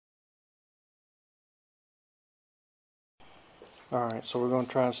Alright, so we're going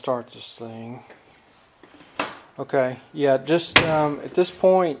to try to start this thing. Okay, yeah, just at this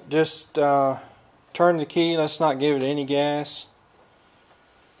point, just turn the key. Let's not give it any gas.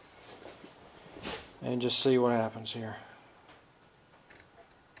 And just see what happens here.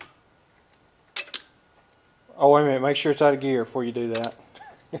 Oh, wait a minute, make sure it's out of gear before you do that.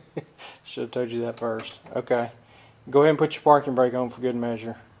 Should have told you that first. Okay, go ahead and put your parking brake on for good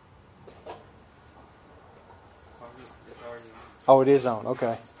measure. Oh, it is on,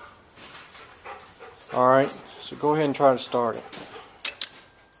 okay. Alright, so go ahead and try to start it.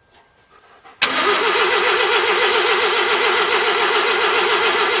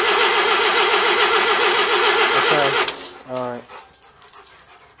 Okay, alright.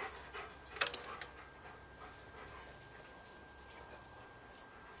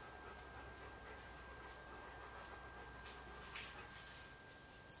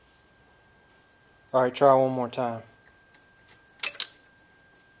 Alright, try one more time.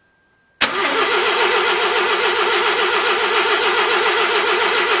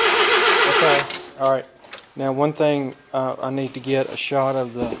 Alright, now one thing, I need to get a shot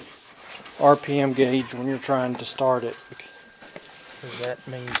of the RPM gauge when you're trying to start it, because that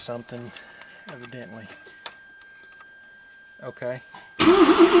means something, evidently. Okay.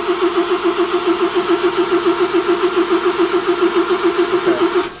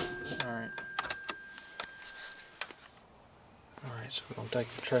 Alright. Alright, so we're going to take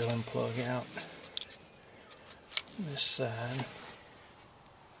the trailing plug out this side.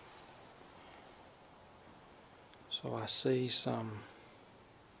 So I see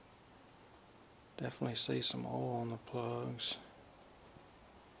definitely see some oil on the plugs.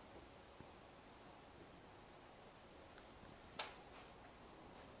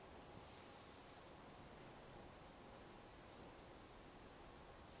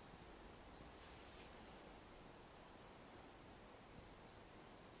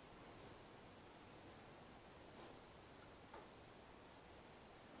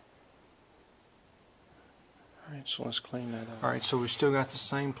 Alright, so let's clean that up. Alright, so we still got the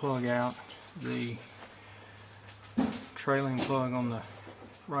same plug out, the trailing plug on the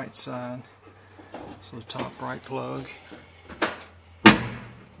right side, so the top right plug.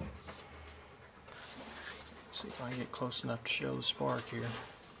 See if I can get close enough to show the spark here.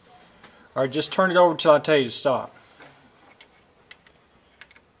 Alright, just turn it over till I tell you to stop.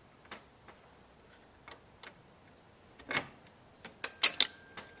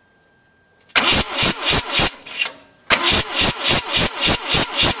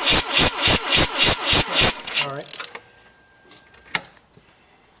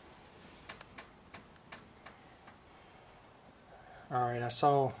 Alright, I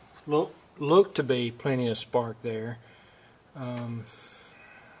saw, looked to be plenty of spark there.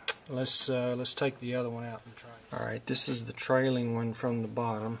 Let's take the other one out and try it. Alright, this is the trailing one from the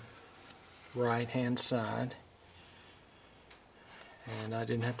bottom, right hand side. And I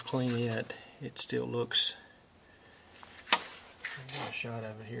didn't have to clean it. It still looks, I'll get a shot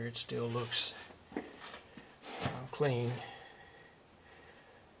of it here, it still looks clean.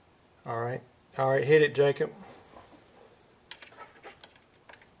 Alright, hit it, Jacob.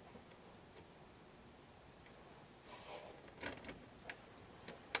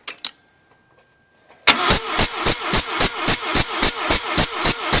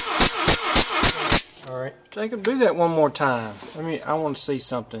 Alright, Jacob, do that one more time. I want to see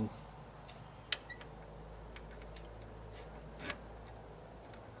something.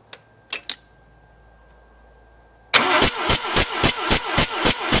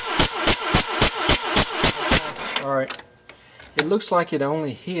 Alright, it looks like it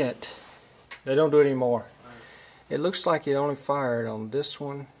only hit, they don't do it anymore. It looks like it only fired on this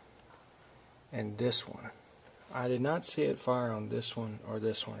one and this one. I did not see it fire on this one or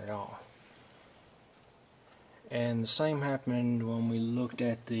this one at all. And the same happened when we looked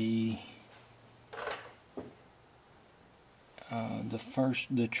at the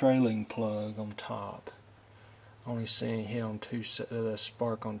trailing plug on top. Only seeing it hit on the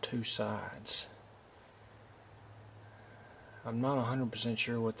spark on two sides. I'm not 100%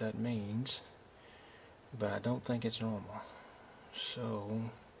 sure what that means, but I don't think it's normal. So,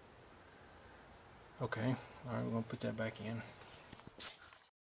 okay, alright, we're going to put that back in.